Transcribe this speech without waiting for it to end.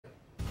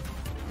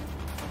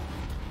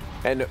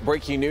And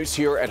breaking news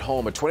here at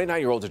home, a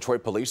 29-year-old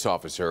Detroit police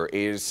officer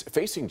is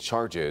facing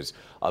charges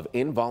of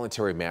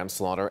involuntary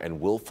manslaughter and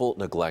willful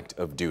neglect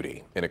of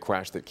duty in a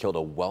crash that killed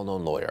a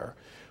well-known lawyer.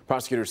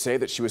 Prosecutors say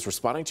that she was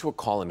responding to a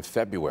call in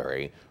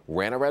February,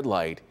 ran a red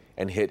light,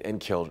 and hit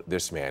and killed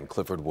this man,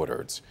 Clifford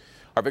Woodards.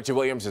 Our Victor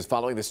Williams is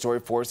following the story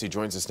for us. He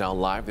joins us now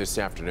live this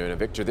afternoon. And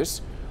Victor,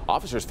 this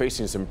officer is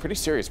facing some pretty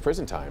serious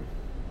prison time.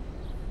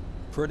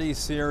 Pretty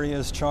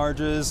serious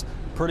charges,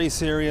 pretty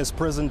serious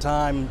prison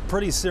time,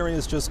 pretty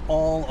serious just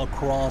all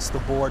across the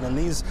board. And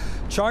these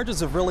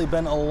charges have really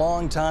been a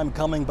long time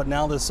coming, but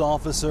now this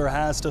officer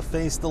has to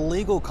face the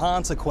legal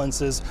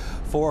consequences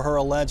for her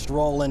alleged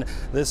role in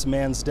this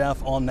man's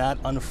death on that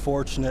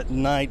unfortunate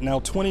night. Now,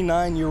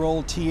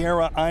 29-year-old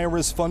Tiara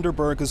Iris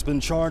Funderburg has been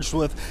charged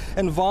with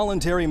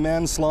involuntary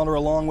manslaughter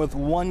along with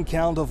one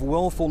count of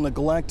willful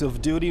neglect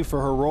of duty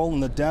for her role in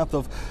the death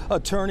of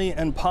attorney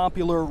and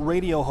popular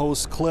radio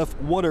host Cliff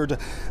Woodard.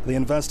 The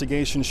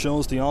investigation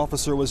shows the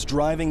officer was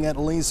driving at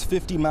least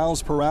 50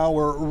 miles per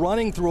hour,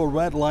 running through a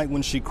red light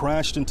when she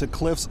crashed into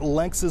Cliff's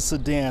Lexus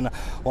sedan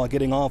while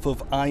getting off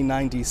of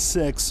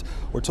I-96.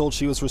 We're told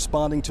she was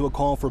responding to a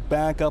call for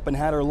backup and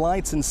had her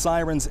lights and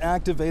sirens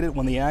activated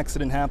when the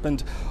accident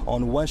happened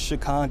on West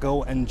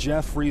Chicago and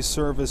Jeffrey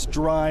Service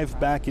Drive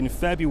back in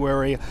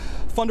February.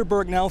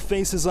 Funderburg now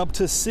faces up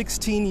to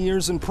 16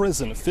 years in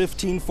prison,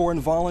 15 for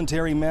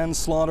involuntary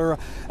manslaughter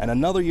and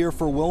another year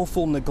for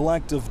willful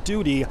neglect of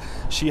duty.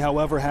 She,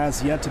 however,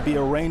 has yet to be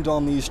arraigned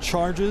on these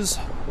charges.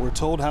 We're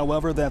told,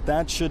 however,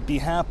 that should be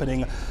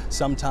happening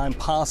sometime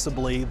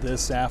possibly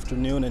this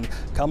afternoon. And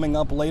coming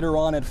up later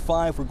on at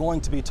 5, we're going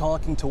to be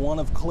talking to one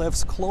of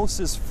Cliff's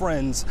closest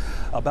friends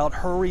about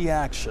her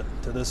reaction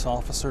to this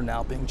officer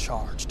now being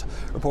charged.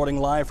 Reporting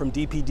live from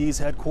DPD's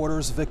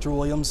headquarters, Victor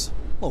Williams,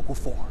 Local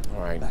 4.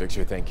 All right,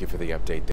 Victor, thank you for the update.